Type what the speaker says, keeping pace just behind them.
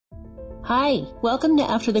Hi, welcome to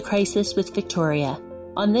After the Crisis with Victoria.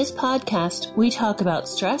 On this podcast, we talk about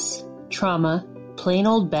stress, trauma, plain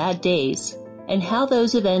old bad days, and how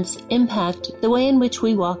those events impact the way in which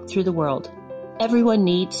we walk through the world. Everyone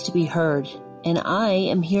needs to be heard, and I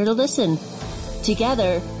am here to listen.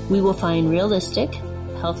 Together, we will find realistic,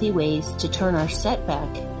 healthy ways to turn our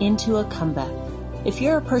setback into a comeback. If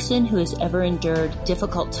you're a person who has ever endured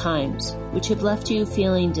difficult times, which have left you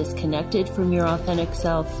feeling disconnected from your authentic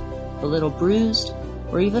self, a little bruised,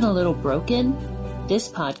 or even a little broken, this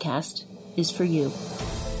podcast is for you.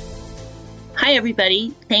 Hi,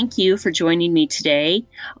 everybody. Thank you for joining me today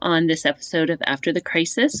on this episode of After the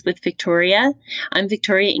Crisis with Victoria. I'm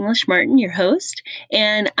Victoria English Martin, your host,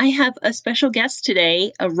 and I have a special guest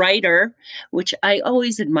today, a writer, which I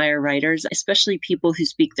always admire writers, especially people who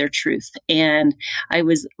speak their truth. And I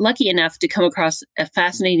was lucky enough to come across a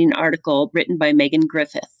fascinating article written by Megan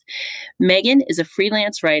Griffith. Megan is a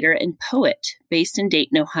freelance writer and poet based in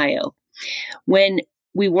Dayton, Ohio. When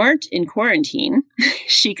we weren't in quarantine,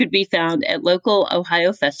 she could be found at local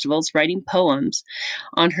Ohio festivals writing poems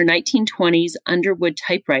on her 1920s Underwood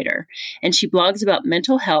typewriter. And she blogs about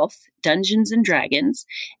mental health, Dungeons and Dragons,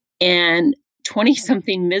 and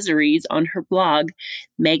 20-something miseries on her blog,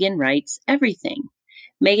 Megan Writes Everything.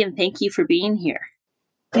 Megan, thank you for being here.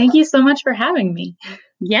 Thank you so much for having me.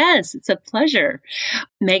 Yes, it's a pleasure.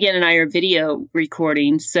 Megan and I are video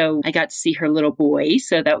recording, so I got to see her little boy.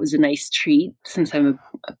 So that was a nice treat since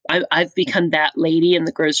I've become that lady in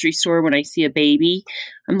the grocery store when I see a baby.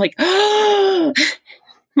 I'm like, oh,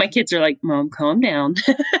 my kids are like, Mom, calm down.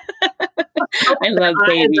 I love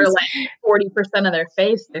babies. They're like 40% of their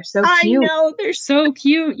face. They're so cute. I know, they're so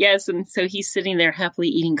cute. Yes. And so he's sitting there happily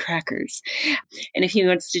eating crackers. And if he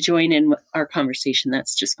wants to join in our conversation,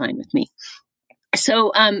 that's just fine with me.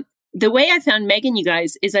 So the way I found Megan, you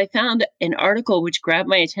guys, is I found an article which grabbed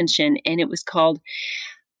my attention, and it was called,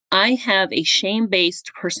 I Have a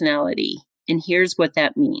Shame-Based Personality, and Here's What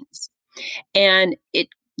That Means. And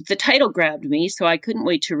the title grabbed me, so I couldn't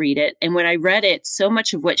wait to read it. And when I read it, so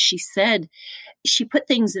much of what she said, she put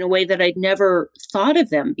things in a way that I'd never thought of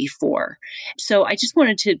them before. So I just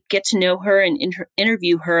wanted to get to know her and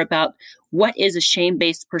interview her about what is a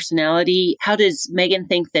shame-based personality? How does Megan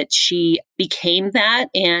think that she became that,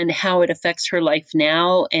 and how it affects her life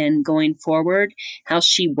now and going forward, how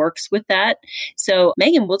she works with that? So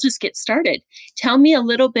Megan, we'll just get started. Tell me a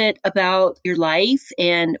little bit about your life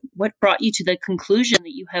and what brought you to the conclusion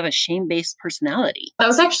that you have a shame-based personality. That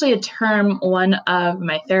was actually a term one of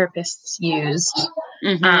my therapists used.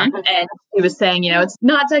 And he was saying, it's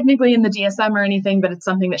not technically in the DSM or anything, but it's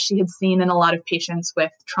something that she had seen in a lot of patients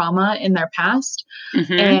with trauma in their past.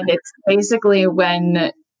 And it's basically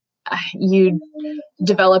when you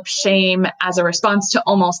develop shame as a response to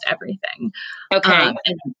almost everything. Okay.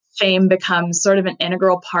 And shame becomes sort of an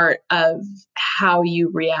integral part of how you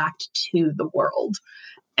react to the world.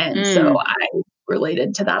 And so I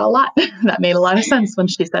related to that a lot. That made a lot of sense when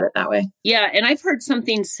she said it that way. Yeah. And I've heard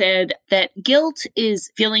something said that guilt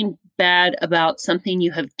is feeling bad about something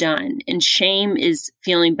you have done, and shame is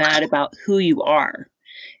feeling bad about who you are.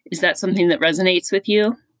 Is that something that resonates with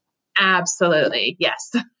you? Absolutely.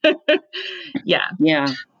 Yes. Yeah. Yeah.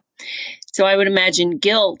 So I would imagine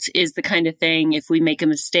guilt is the kind of thing, if we make a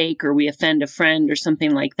mistake or we offend a friend or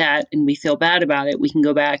something like that, and we feel bad about it, we can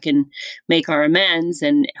go back and make our amends,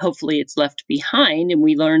 and hopefully it's left behind and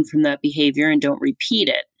we learn from that behavior and don't repeat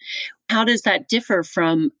it. How does that differ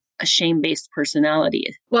from a shame-based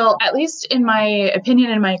personality? Well, at least in my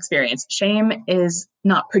opinion and my experience, shame is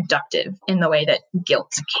not productive in the way that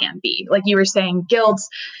guilt can be. Like you were saying, guilt,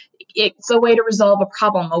 it's a way to resolve a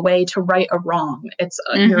problem, a way to right a wrong. It's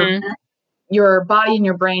your body and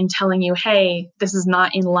your brain telling you, hey, this is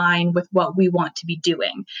not in line with what we want to be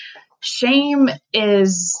doing. Shame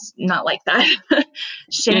is not like that.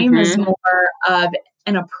 Shame is more of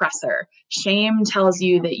an oppressor. Shame tells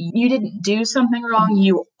you that you didn't do something wrong,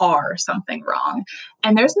 you are something wrong.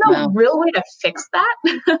 And there's no real way to fix that.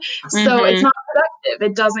 So it's not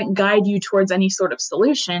productive. It doesn't guide you towards any sort of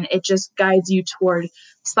solution. It just guides you toward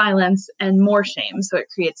silence and more shame. So it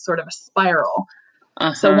creates sort of a spiral.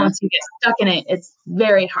 So once you get stuck in it, it's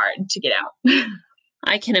very hard to get out.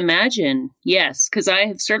 I can imagine. Yes, because I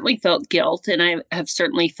have certainly felt guilt and I have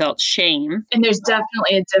certainly felt shame. And there's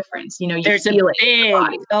definitely a difference. You feel it in your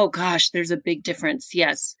body. Oh gosh, there's a big difference.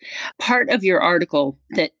 Yes. Part of your article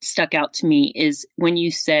that stuck out to me is when you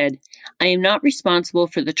said, I am not responsible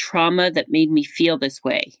for the trauma that made me feel this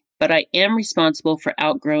way, but I am responsible for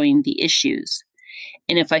outgrowing the issues.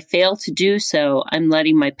 And if I fail to do so, I'm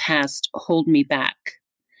letting my past hold me back.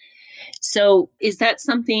 So is that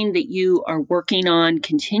something that you are working on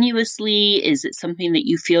continuously? Is it something that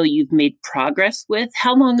you feel you've made progress with?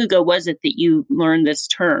 How long ago was it that you learned this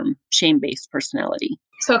term, shame-based personality?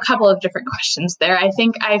 So a couple of different questions there. I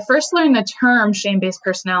think I first learned the term shame-based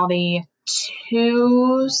personality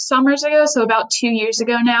 2 summers ago, so about 2 years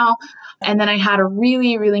ago now. And then I had a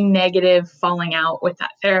really, really negative falling out with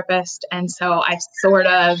that therapist. And so I sort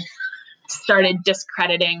of started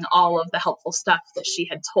discrediting all of the helpful stuff that she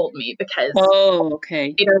had told me because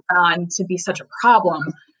it went on to be such a problem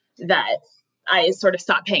that I sort of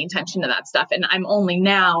stopped paying attention to that stuff. And I'm only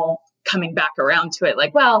now coming back around to it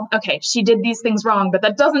like, well, okay, she did these things wrong, but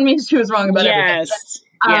that doesn't mean she was wrong about everything.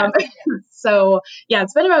 So yeah,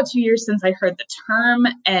 it's been about 2 years since I heard the term.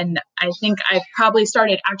 And I think I've probably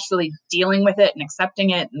started actually dealing with it and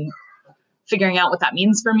accepting it and figuring out what that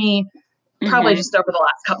means for me. Probably just over the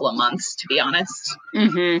last couple of months, to be honest.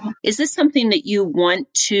 Is this something that you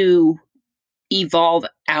want to evolve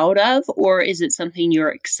out of, or is it something you're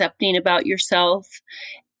accepting about yourself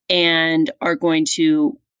and are going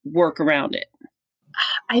to work around it?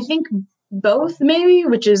 I think both, maybe,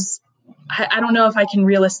 which is, I don't know if I can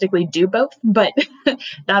realistically do both, but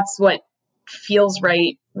that's what feels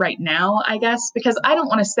right now, I guess, because I don't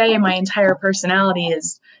want to say my entire personality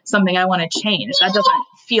is something I want to change. That doesn't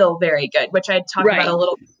feel very good, which I talked about a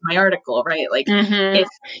little bit in my article, right? Like if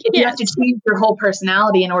you have to change your whole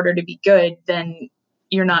personality in order to be good, then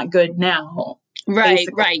you're not good now. Right,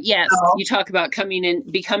 basically. right. Yes. You talk about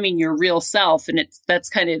becoming your real self, and that's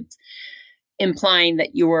kind of implying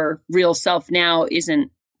that your real self now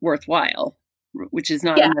isn't worthwhile, which is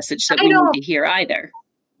not a message that we need to hear either.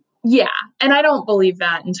 Yeah. And I don't believe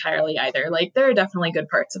that entirely either. Like there are definitely good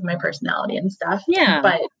parts of my personality and stuff. Yeah.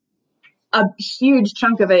 But a huge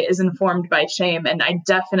chunk of it is informed by shame. And I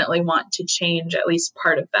definitely want to change at least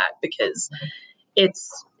part of that because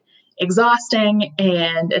it's exhausting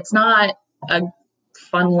and it's not a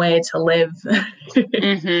fun way to live.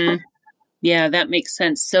 Yeah, that makes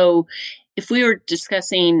sense. So if we were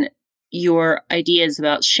discussing your ideas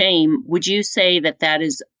about shame, would you say that that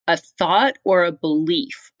is a thought or a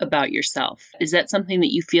belief about yourself? Is that something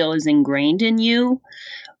that you feel is ingrained in you,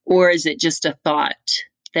 or is it just a thought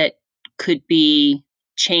that could be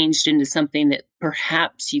changed into something that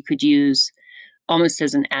perhaps you could use almost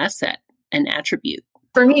as an asset, an attribute?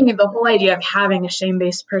 For me, the whole idea of having a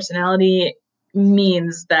shame-based personality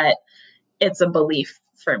means that it's a belief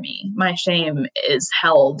for me. My shame is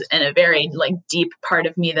held in a very deep part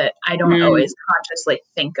of me that I don't always consciously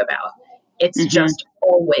think about. It's just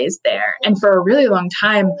always there. And for a really long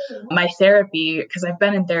time, my therapy, because I've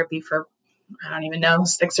been in therapy for, I don't even know,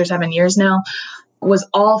 6 or 7 years now, was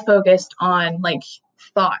all focused on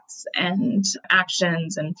thoughts and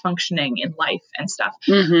actions and functioning in life and stuff,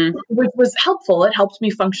 which was helpful. It helped me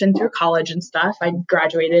function through college and stuff. I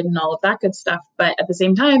graduated and all of that good stuff. But at the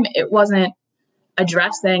same time, it wasn't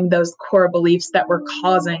addressing those core beliefs that were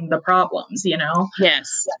causing the problems,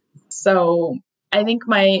 Yes. So I think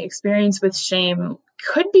my experience with shame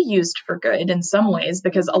could be used for good in some ways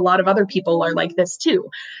because a lot of other people are like this too.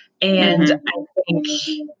 And I think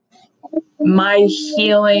my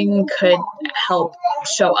healing could help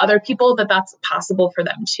show other people that that's possible for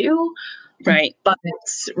them too. Right. But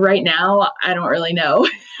right now, I don't really know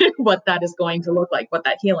what that is going to look like, what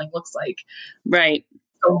that healing looks like. Right.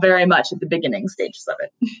 So very much at the beginning stages of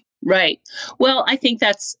it. Right. Well, I think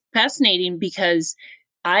that's fascinating because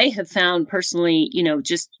I have found personally,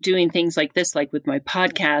 just doing things like this, like with my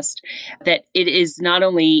podcast, that it is not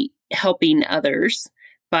only helping others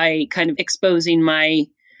by kind of exposing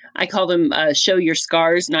I call them show your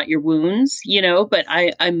scars, not your wounds, but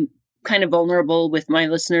I'm kind of vulnerable with my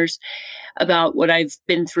listeners about what I've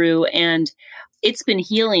been through, and it's been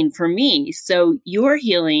healing for me. So you're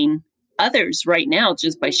healing others right now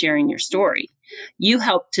just by sharing your story. You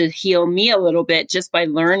helped to heal me a little bit just by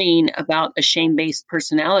learning about a shame-based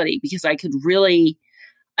personality because I could really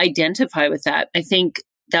identify with that. I think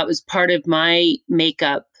that was part of my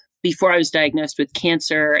makeup before I was diagnosed with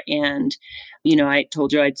cancer. And, I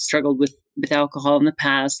told you I'd struggled with alcohol in the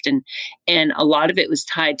past, and a lot of it was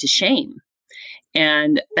tied to shame.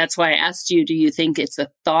 And that's why I asked you, do you think it's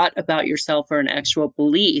a thought about yourself or an actual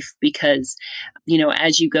belief? Because,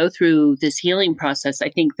 as you go through this healing process, I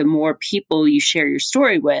think the more people you share your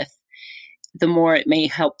story with, the more it may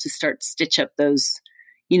help to start stitch up those,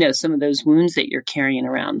 some of those wounds that you're carrying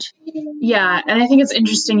around. Yeah. And I think it's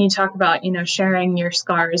interesting you talk about, sharing your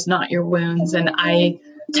scars, not your wounds. And I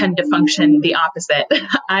tend to function the opposite.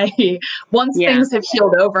 Once things have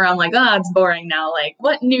healed over, I'm like, it's boring now. Like,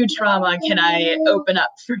 what new trauma can I open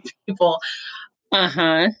up for people?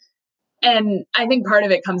 And I think part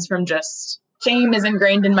of it comes from just shame is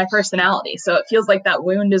ingrained in my personality. So it feels like that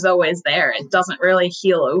wound is always there. It doesn't really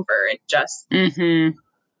heal over. It just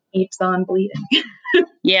keeps on bleeding.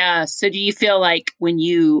 Yeah. So do you feel like when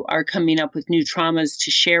you are coming up with new traumas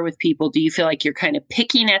to share with people, do you feel like you're kind of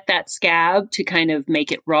picking at that scab to kind of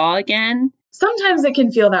make it raw again? Sometimes it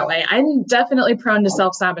can feel that way. I'm definitely prone to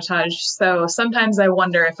self-sabotage. So sometimes I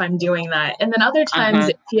wonder if I'm doing that. And then other times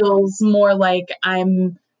it feels more like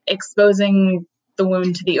I'm exposing the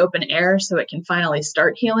wound to the open air so it can finally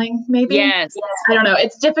start healing, maybe. Yes. I don't know.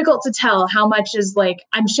 It's difficult to tell how much is like,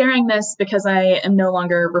 I'm sharing this because I am no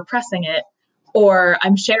longer repressing it, or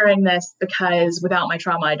I'm sharing this because without my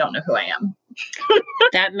trauma, I don't know who I am.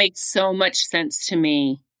 That makes so much sense to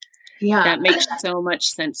me. Yeah. That makes so much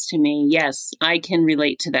sense to me. Yes, I can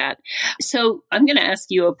relate to that. So I'm going to ask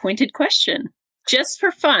you a pointed question. Just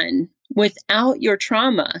for fun, without your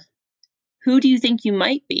trauma, who do you think you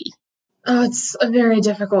might be? Oh, it's a very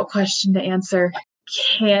difficult question to answer.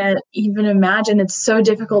 Can't even imagine. It's so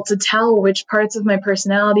difficult to tell which parts of my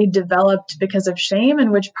personality developed because of shame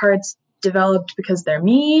and which parts developed because they're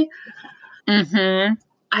me.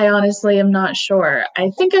 I honestly am not sure.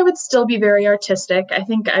 I think I would still be very artistic. I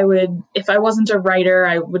think I would, if I wasn't a writer,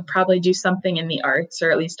 I would probably do something in the arts,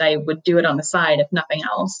 or at least I would do it on the side, if nothing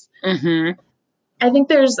else. I think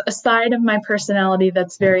there's a side of my personality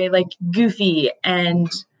that's very like goofy and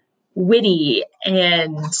witty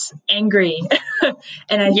and angry.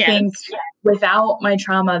 And I think without my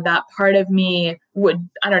trauma, that part of me would,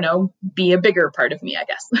 I don't know, be a bigger part of me, I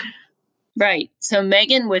guess. Right. So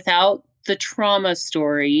Megan, without the trauma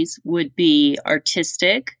stories, would be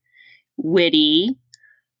artistic, witty,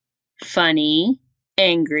 funny,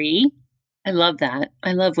 angry. I love that.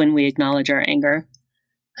 I love when we acknowledge our anger.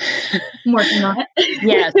 I'm working on it.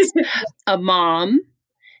 Yes. A mom,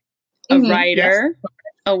 a writer,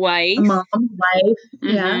 a wife. A mom, wife.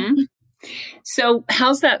 Yeah. So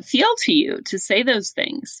how's that feel to you to say those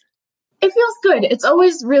things? It feels good. It's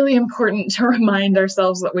always really important to remind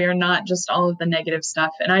ourselves that we are not just all of the negative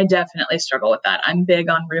stuff. And I definitely struggle with that. I'm big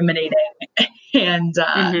on ruminating. And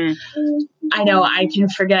I know I can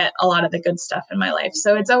forget a lot of the good stuff in my life.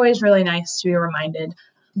 So it's always really nice to be reminded.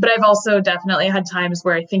 But I've also definitely had times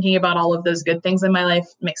where thinking about all of those good things in my life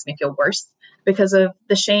makes me feel worse because of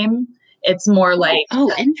the shame. It's more like,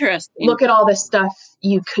 oh, interesting. Look at all the stuff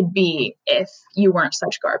you could be if you weren't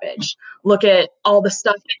such garbage. Look at all the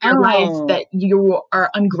stuff in your life that you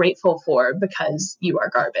are ungrateful for because you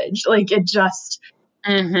are garbage. Like it just,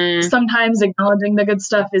 sometimes acknowledging the good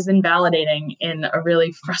stuff is invalidating in a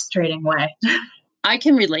really frustrating way. I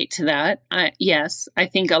can relate to that. Yes, I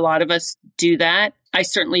think a lot of us do that. I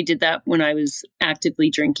certainly did that when I was actively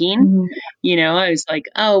drinking. You know, I was like,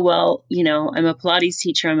 oh, well, you know, I'm a Pilates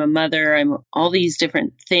teacher. I'm a mother. I'm all these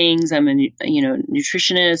different things. I'm a,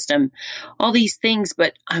 nutritionist. I'm all these things,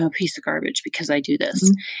 but I'm a piece of garbage because I do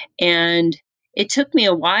this. And it took me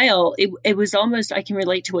a while. It was almost, I can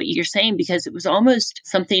relate to what you're saying because it was almost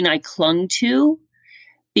something I clung to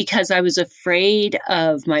because I was afraid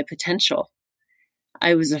of my potential.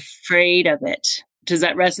 I was afraid of it. Does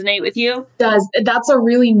that resonate with you? It does. That's a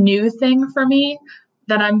really new thing for me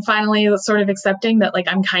that I'm finally sort of accepting that like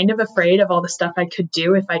I'm kind of afraid of all the stuff I could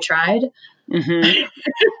do if I tried.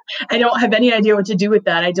 I don't have any idea what to do with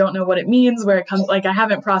that. I don't know what it means, where it comes, like I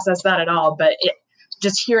haven't processed that at all, but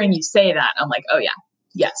just hearing you say that, I'm like, oh yeah,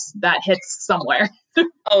 yes, that hits somewhere.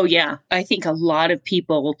 Oh yeah. I think a lot of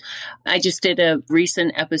people, I just did a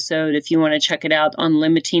recent episode, if you want to check it out, on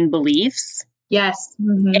limiting beliefs. Yes.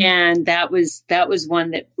 And that was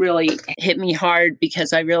one that really hit me hard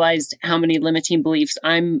because I realized how many limiting beliefs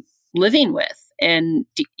I'm living with and,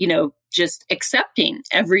 just accepting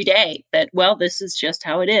every day that, well, this is just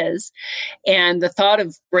how it is. And the thought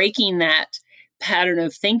of breaking that pattern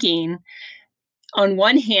of thinking, on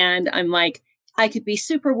one hand, I'm like, I could be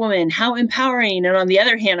Superwoman, how empowering. And on the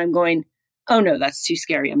other hand, I'm going, oh no, that's too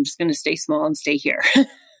scary. I'm just going to stay small and stay here.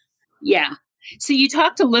 Yeah. So you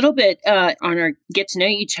talked a little bit on our Get to Know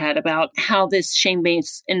You chat about how this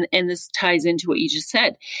shame-based, and this ties into what you just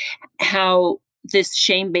said, how this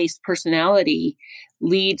shame-based personality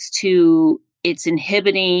leads to, it's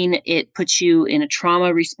inhibiting, it puts you in a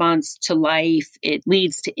trauma response to life, it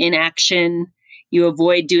leads to inaction, you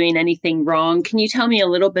avoid doing anything wrong. Can you tell me a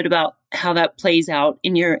little bit about how that plays out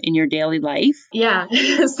in your daily life? Yeah,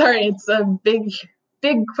 sorry, it's a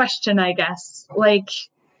big question, I guess. Like,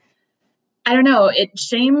 I don't know.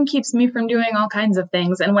 Shame keeps me from doing all kinds of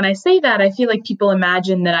things. And when I say that, I feel like people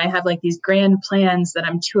imagine that I have like these grand plans that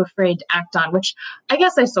I'm too afraid to act on, which I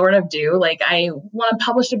guess I sort of do. Like I want to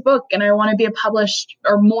publish a book and I want to be a published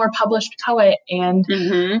or more published poet. And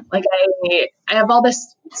like I have all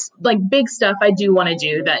this like big stuff I do want to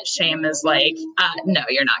do that shame is like, no,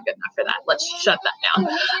 you're not good enough for that. Let's shut that down.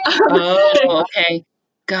 Oh, okay.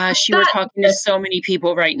 Gosh, you are talking to so many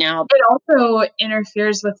people right now. It also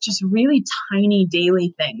interferes with just really tiny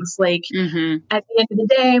daily things. Like at the end of the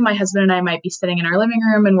day, my husband and I might be sitting in our living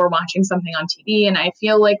room and we're watching something on TV and I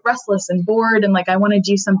feel like restless and bored and like I want to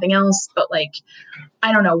do something else, but like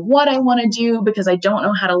I don't know what I want to do because I don't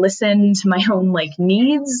know how to listen to my own like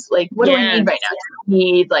needs. Like what do I need right now? Do I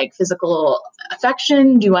need like physical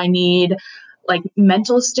affection? Do I need like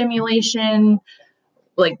mental stimulation?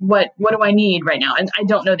 Like what do I need right now? And I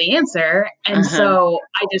don't know the answer. And so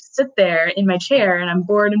I just sit there in my chair and I'm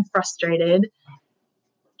bored and frustrated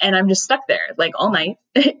and I'm just stuck there like all night.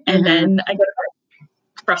 And then I go to bed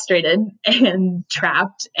frustrated and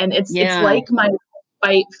trapped. And it's like my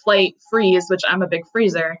fight, flight, freeze, which I'm a big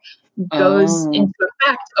freezer, goes into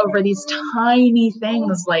effect over these tiny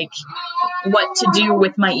things like what to do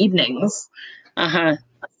with my evenings.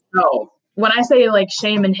 So when I say like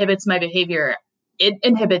shame inhibits my behavior, it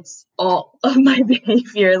inhibits all of my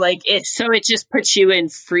behavior. So it just puts you in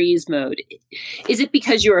freeze mode. Is it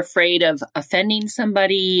because you're afraid of offending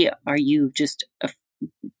somebody? Are you just,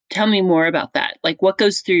 tell me more about that. Like what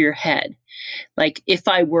goes through your head? Like if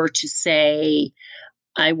I were to say,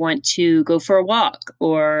 I want to go for a walk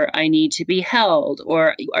or I need to be held,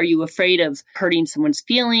 or are you afraid of hurting someone's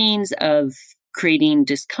feelings, of creating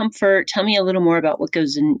discomfort? Tell me a little more about what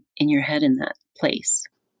goes in your head in that place.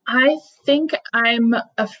 I think I'm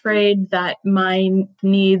afraid that my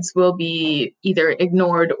needs will be either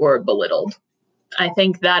ignored or belittled. I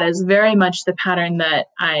think that is very much the pattern that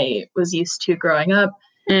I was used to growing up.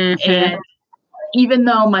 And even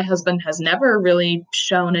though my husband has never really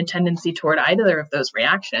shown a tendency toward either of those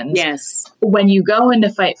reactions, when you go into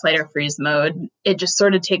fight, flight, or freeze mode, it just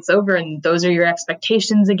sort of takes over and those are your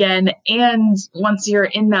expectations again. And once you're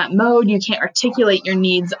in that mode, you can't articulate your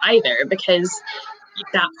needs either because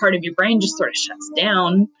that part of your brain just sort of shuts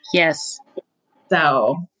down.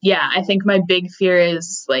 So, yeah, I think my big fear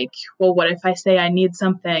is like, well, what if I say I need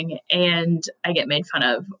something and I get made fun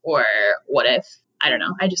of? Or what if, I don't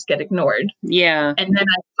know, I just get ignored? And then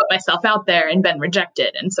I put myself out there and been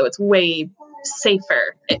rejected. And so it's way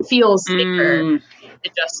safer. It feels safer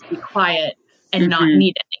to just be quiet and not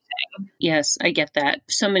need anything. Yes, I get that.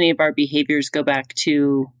 So many of our behaviors go back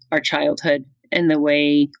to our childhood and the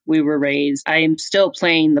way we were raised. I am still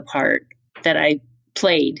playing the part that I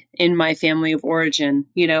played in my family of origin,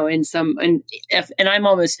 you know, and I'm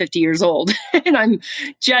almost 50 years old and I'm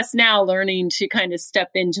just now learning to kind of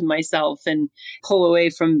step into myself and pull away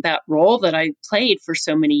from that role that I played for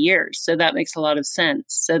so many years. So that makes a lot of sense.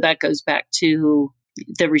 So that goes back to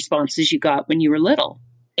the responses you got when you were little.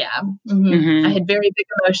 Yeah. I had very big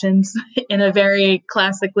emotions in a very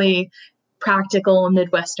classically practical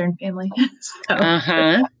Midwestern family. So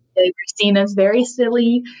they were seen as very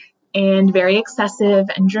silly and very excessive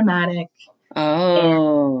and dramatic.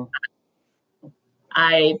 And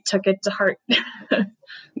I took it to heart.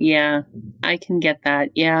 Yeah, I can get that.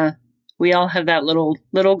 Yeah. We all have that little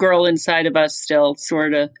girl inside of us still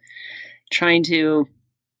sort of trying to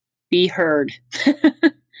be heard.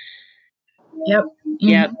 Yep.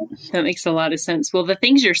 That makes a lot of sense. Well, the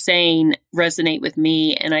things you're saying resonate with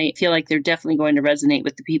me, and I feel like they're definitely going to resonate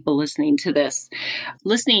with the people listening to this.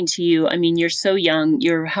 Listening to you, I mean, you're so young.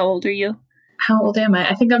 How old are you? How old am I?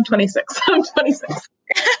 I think I'm 26. I'm 26.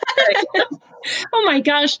 Oh my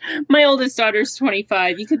gosh. My oldest daughter's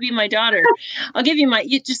 25. You could be my daughter. I'll give you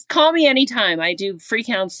just call me anytime. I do free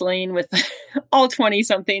counseling with all 20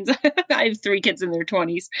 somethings. I have 3 kids in their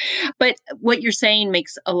 20s, but what you're saying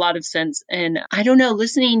makes a lot of sense. And I don't know,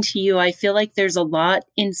 listening to you, I feel like there's a lot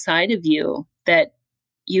inside of you that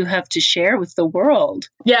you have to share with the world.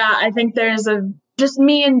 Yeah. I think there's just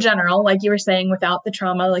me in general, like you were saying, without the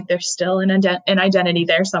trauma, like there's still an identity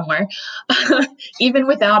there somewhere. Even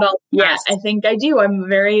without all that, I think I do. I'm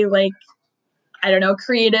very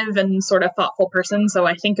creative and sort of thoughtful person. So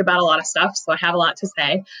I think about a lot of stuff. So I have a lot to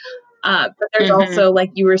say. But there's also,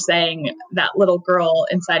 like you were saying, that little girl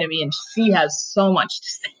inside of me, and she has so much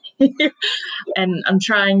to say. And I'm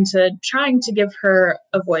trying to give her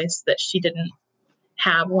a voice that she didn't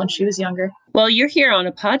have when she was younger. Well, you're here on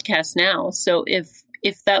a podcast now. So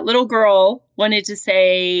if that little girl wanted to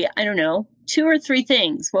say, I don't know, 2 or 3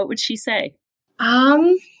 things, what would she say?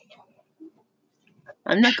 I'm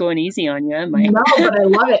not going easy on you, am I? No, but I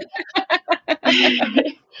love it.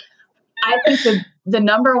 I think the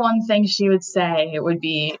number one thing she would say would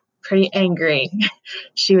be pretty angry.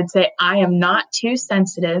 She would say, I am not too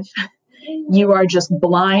sensitive. You are just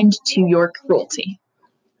blind to your cruelty.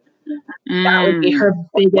 That would be her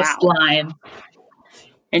biggest line.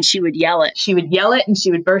 And she would yell it. She would yell it and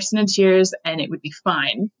she would burst into tears and it would be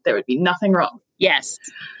fine. There would be nothing wrong. Yes.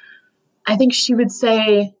 I think she would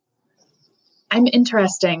say, I'm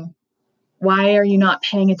interesting. Why are you not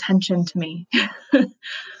paying attention to me?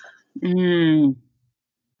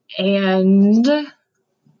 And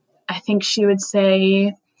I think she would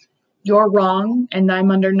say, you're wrong and I'm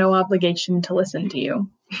under no obligation to listen to you.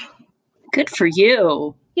 Good for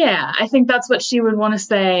you. Yeah, I think that's what she would want to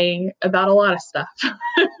say about a lot of stuff.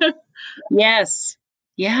 Yes.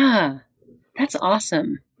 Yeah. That's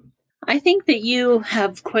awesome. I think that you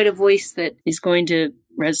have quite a voice that is going to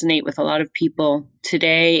resonate with a lot of people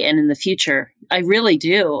today and in the future. I really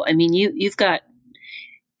do. I mean, you've got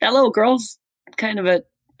that little girl's kind of a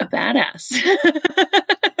badass.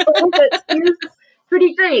 She's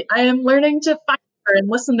pretty great. I am learning to find her and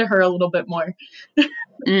listen to her a little bit more.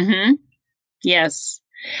 Mm-hmm. Yes.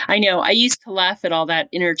 I know. I used to laugh at all that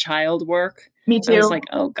inner child work. Me too. I was like,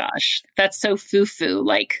 oh gosh, that's so foo-foo.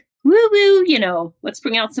 Like, woo-woo, let's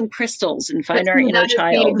bring out some crystals and find our inner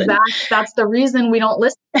child. That's the reason we don't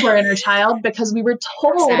listen to our inner child, because we were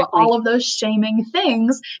told all of those shaming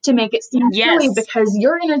things to make it seem silly, because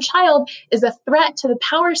your inner child is a threat to the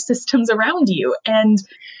power systems around you. And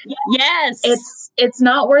it's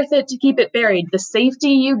not worth it to keep it buried. The safety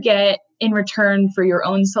you get in return for your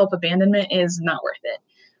own self-abandonment is not worth it.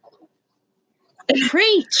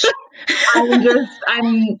 Preach.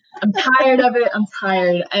 I'm tired of it. I'm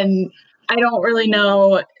tired. And I don't really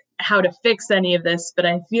know how to fix any of this, but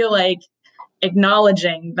I feel like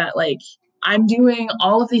acknowledging that, like, I'm doing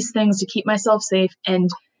all of these things to keep myself safe, and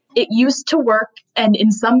it used to work, and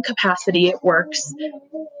in some capacity it works,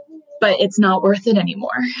 but it's not worth it anymore.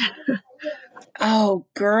 Oh,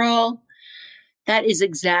 girl. That is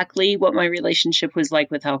exactly what my relationship was like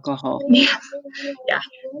with alcohol. Yeah.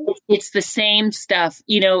 It's the same stuff.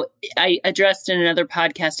 I addressed in another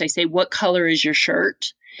podcast, I say, what color is your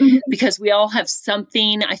shirt? Mm-hmm. Because we all have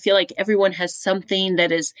something. I feel like everyone has something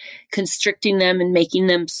that is constricting them and making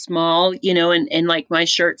them small, and like my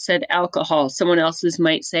shirt said alcohol. Someone else's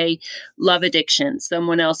might say love addiction.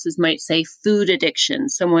 Someone else's might say food addiction.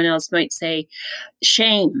 Someone else might say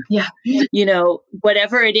shame. Yeah.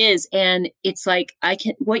 Whatever it is. And it's like,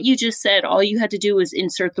 what you just said, all you had to do was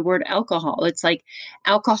insert the word alcohol. It's like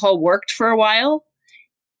alcohol worked for a while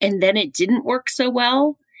and then it didn't work so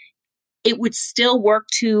well. It would still work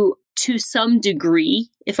to some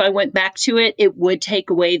degree. If I went back to it, it would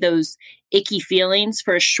take away those icky feelings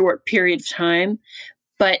for a short period of time,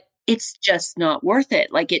 but it's just not worth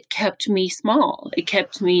it. Like, it kept me small. It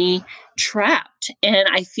kept me trapped. And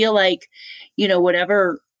I feel like,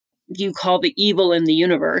 whatever you call the evil in the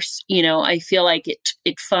universe, I feel like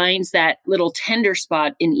it finds that little tender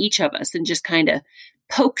spot in each of us and just kind of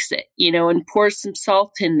pokes it, and pours some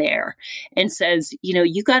salt in there and says,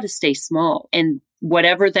 you got to stay small. And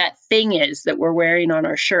whatever that thing is that we're wearing on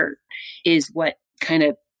our shirt is what kind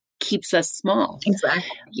of keeps us small.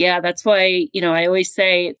 Exactly. Yeah, that's why, I always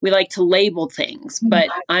say we like to label things, but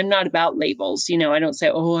I'm not about labels. I don't say,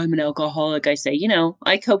 oh, I'm an alcoholic. I say,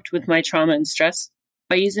 I coped with my trauma and stress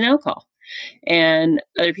by using alcohol. And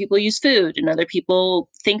other people use food, and other people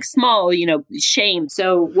think small, shame.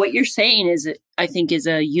 So what you're saying I think is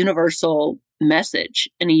a universal message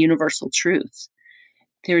and a universal truth.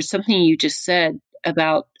 There was something you just said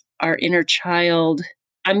about our inner child.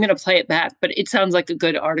 I'm going to play it back, but it sounds like a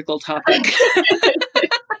good article topic.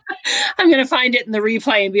 I'm going to find it in the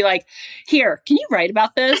replay and be like, here, can you write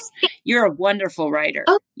about this? You're a wonderful writer.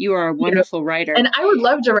 You are a wonderful writer. And I would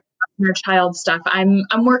love to write inner child stuff. I'm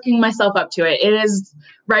working myself up to it. It is,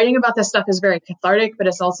 writing about this stuff is very cathartic, but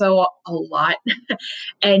it's also a lot.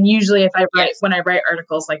 And usually when I write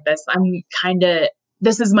articles like this,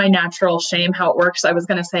 this is my natural shame, how it works. I was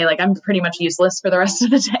going to say, like, I'm pretty much useless for the rest of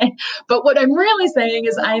the day. But what I'm really saying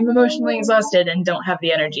is I'm emotionally exhausted and don't have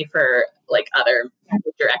the energy for like other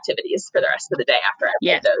major activities for the rest of the day after I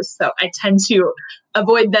write those. So I tend to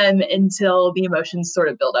avoid them until the emotions sort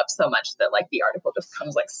of build up so much that like the article just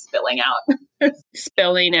comes like spilling out.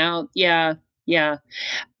 Spilling out. Yeah. Yeah.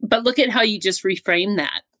 But look at how you just reframed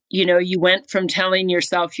that. You went from telling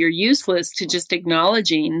yourself you're useless to just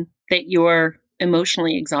acknowledging that you're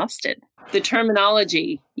emotionally exhausted. The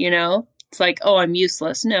terminology, it's like, oh, I'm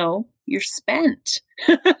useless. No, you're spent.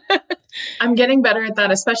 I'm getting better at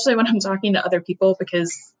that, especially when I'm talking to other people,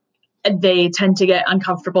 because they tend to get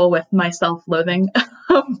uncomfortable with my self-loathing.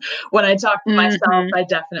 When I talk to myself, I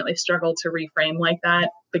definitely struggle to reframe like that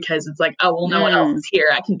because it's like, oh, well, no one else is here.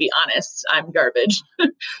 I can be honest. I'm garbage.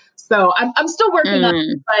 So I'm still working on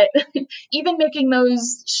it, but even making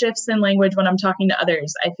those shifts in language when I'm talking to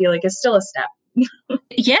others, I feel like is still a step.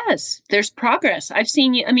 Yes, there's progress. I've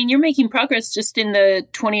seen you. I mean, you're making progress just in the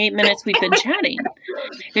 28 minutes we've been chatting.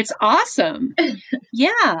 It's awesome.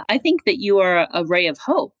 Yeah, I think that you are a ray of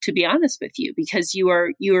hope, to be honest with you, because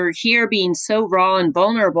you're here being so raw and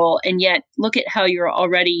vulnerable, and yet look at how you're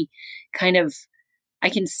already kind of, I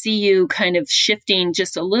can see you kind of shifting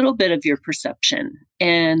just a little bit of your perception.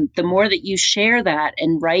 And the more that you share that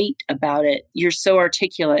and write about it, you're so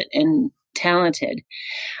articulate and talented.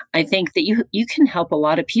 I think that you can help a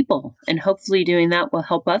lot of people, and hopefully doing that will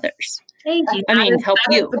help others. Thank you. Help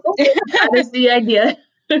you. That is the idea.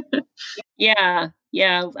 Yeah.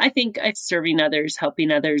 I think serving others, helping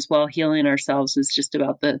others while healing ourselves is just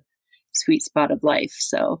about the sweet spot of life.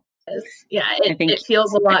 So yeah, it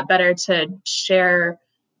feels a lot better to share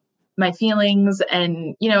my feelings,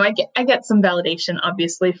 and I get some validation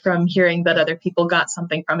obviously from hearing that other people got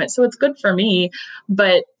something from it, so it's good for me,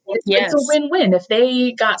 but it's a win-win. If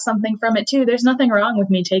they got something from it too, there's nothing wrong with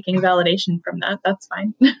me taking validation from that. That's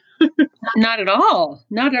fine. Not at all.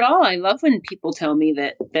 I love when people tell me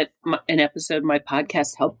that an episode of my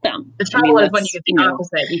podcast helped them. The trouble is when you get the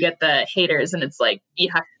opposite, you get the haters, and it's like you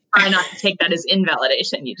have to try not to take that as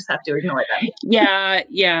invalidation. You just have to ignore them.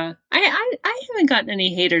 Yeah. I haven't gotten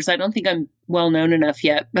any haters. I don't think I'm well known enough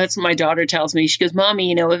yet. That's what my daughter tells me. She goes,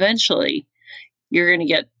 "Mommy, eventually you're going to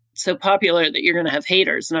get so popular that you're going to have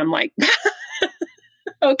haters." And I'm like,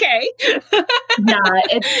 okay.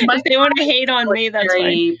 If they want to hate on me, that's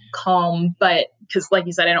very fine. Calm, but because like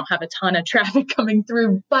you said, I don't have a ton of traffic coming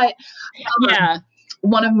through, but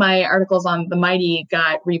one of my articles on The Mighty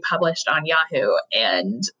got republished on Yahoo,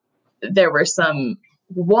 and there were some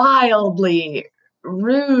wildly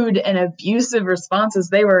rude and abusive responses.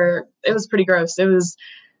 It was pretty gross. It was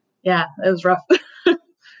rough.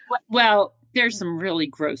 Well, there's some really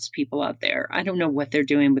gross people out there. I don't know what they're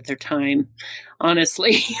doing with their time,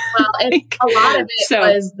 honestly. Well, a lot of it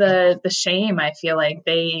was the shame. I feel like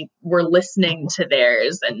they were listening to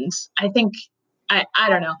theirs. And I think, I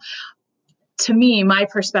don't know, to me, my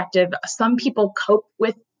perspective, some people cope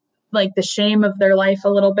with like the shame of their life a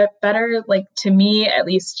little bit better. Like to me, at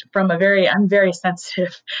least I'm very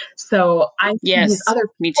sensitive. So I see these other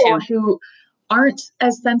people who aren't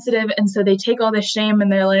as sensitive. And so they take all this shame and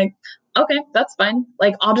they're like, okay, that's fine.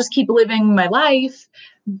 Like, I'll just keep living my life,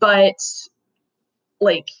 but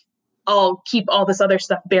like, I'll keep all this other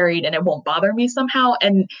stuff buried and it won't bother me somehow.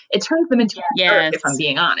 And it turns them into a jerk, if I'm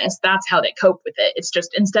being honest. That's how they cope with it. It's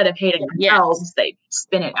just instead of hating themselves, they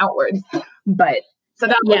spin it outward. But so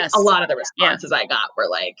that was a lot of the responses I got were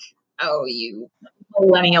like, oh, you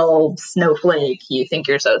millennial snowflake, you think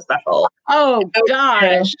you're so special. Oh,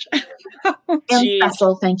 gosh. I'm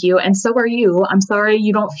special, thank you. And so are you. I'm sorry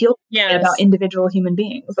you don't feel about individual human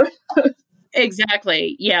beings.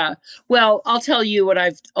 Exactly. Yeah. Well, I'll tell you what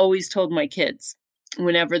I've always told my kids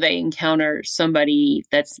whenever they encounter somebody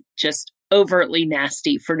that's just overtly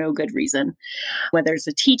nasty for no good reason, whether it's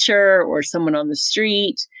a teacher or someone on the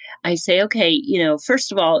street. I say, okay,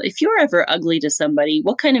 first of all, if you're ever ugly to somebody,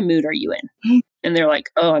 what kind of mood are you in? And they're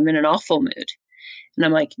like, oh, I'm in an awful mood. And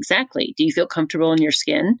I'm like, exactly. Do you feel comfortable in your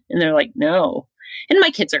skin? And they're like, no. And my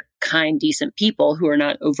kids are kind, decent people who are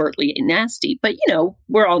not overtly nasty, but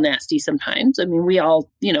we're all nasty sometimes. I mean, we all,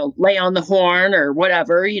 lay on the horn or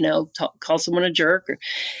whatever, call someone a jerk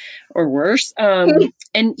or worse. And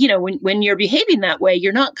when you're behaving that way,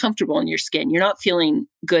 you're not comfortable in your skin. You're not feeling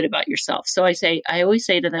good about yourself. So I always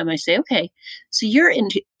say to them, okay, so your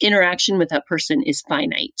interaction with that person is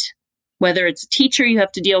finite. Whether it's a teacher you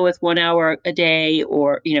have to deal with 1 hour a day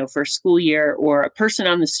or, for a school year, or a person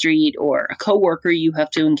on the street or a coworker you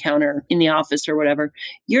have to encounter in the office or whatever,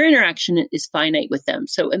 your interaction is finite with them.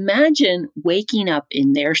 So imagine waking up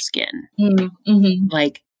in their skin. Mm-hmm.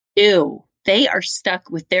 Like, ew, they are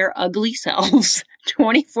stuck with their ugly selves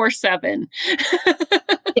 24/7.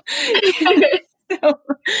 So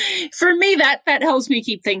for me, that helps me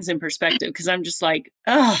keep things in perspective, because I'm just like,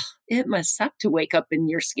 oh, it must suck to wake up in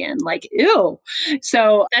your skin. Like, ew.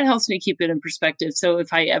 So that helps me keep it in perspective. So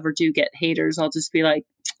if I ever do get haters, I'll just be like,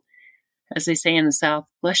 as they say in the South,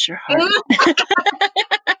 bless your heart.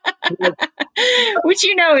 Which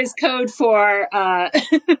is code for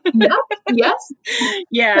yes.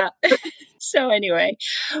 Yeah. So anyway,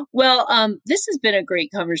 well, this has been a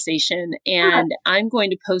great conversation, and I'm going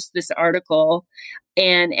to post this article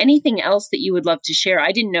and anything else that you would love to share.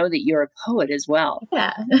 I didn't know that you're a poet as well.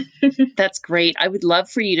 Yeah. That's great. I would love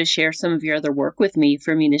for you to share some of your other work with me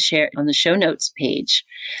for me to share on the show notes page.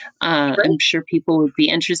 I'm sure people would be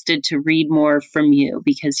interested to read more from you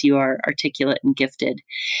because you are articulate and gifted.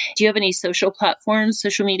 Do you have any social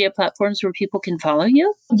media platforms where people can follow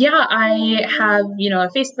you? Yeah, I have, a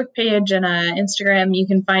Facebook page and an Instagram. You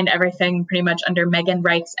can find everything pretty much under Megan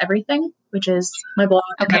Writes Everything, which is my blog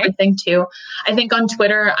and everything too. I think on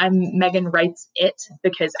Twitter, I'm Megan Writes It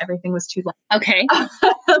because everything was too long. Okay.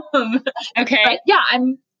 Okay. But yeah,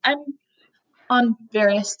 I'm on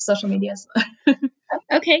various social medias.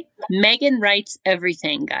 Okay. Megan Writes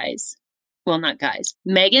Everything, guys. Well, not guys.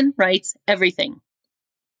 Megan Writes Everything.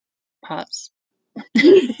 Pause.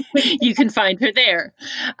 You can find her there.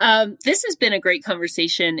 This has been a great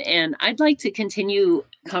conversation, and I'd like to continue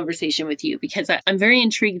conversation with you because I'm very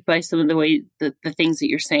intrigued by some of the things that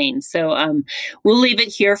you're saying. So we'll leave it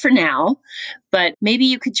here for now, but maybe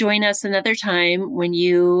you could join us another time when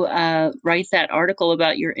you write that article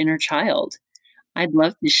about your inner child. I'd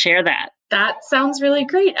love to share that. That sounds really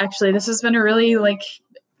great. Actually, this has been a really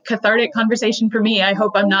cathartic conversation for me. I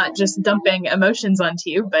hope I'm not just dumping emotions onto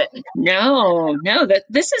you, but no,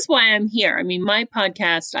 this is why I'm here. I mean, my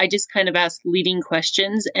podcast, I just kind of ask leading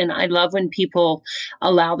questions, and I love when people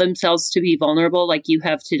allow themselves to be vulnerable like you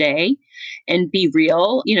have today and be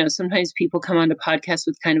real. Sometimes people come onto podcasts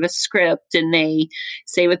with kind of a script and they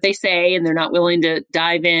say what they say and they're not willing to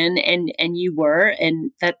dive in, and you were,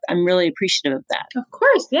 and that I'm really appreciative of that. Of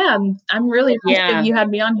course. Yeah. I'm really appreciative you had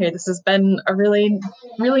me on here. This has been a really,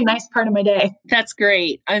 really nice part of my day. That's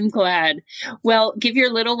great. I'm glad. Well, give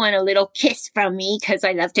your little one a little kiss from me because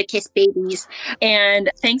I love to kiss babies.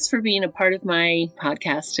 And thanks for being a part of my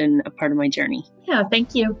podcast and a part of my journey. Yeah,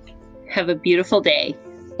 thank you. Have a beautiful day.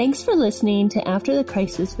 Thanks for listening to After the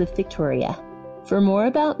Crisis with Victoria. For more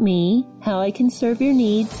about me, how I can serve your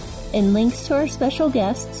needs, and links to our special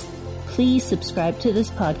guests, please subscribe to this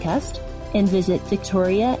podcast and visit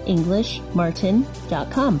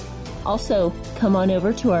victoriaenglishmartin.com. Also, come on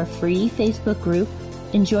over to our free Facebook group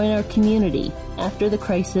and join our community, After the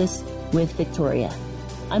Crisis with Victoria.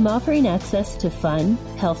 I'm offering access to fun,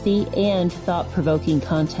 healthy, and thought-provoking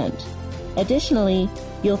content. Additionally,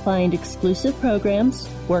 you'll find exclusive programs,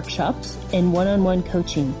 workshops, and one-on-one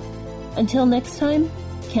coaching. Until next time,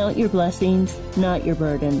 count your blessings, not your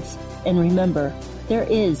burdens. And remember, there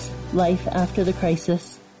is life after the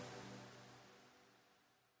crisis.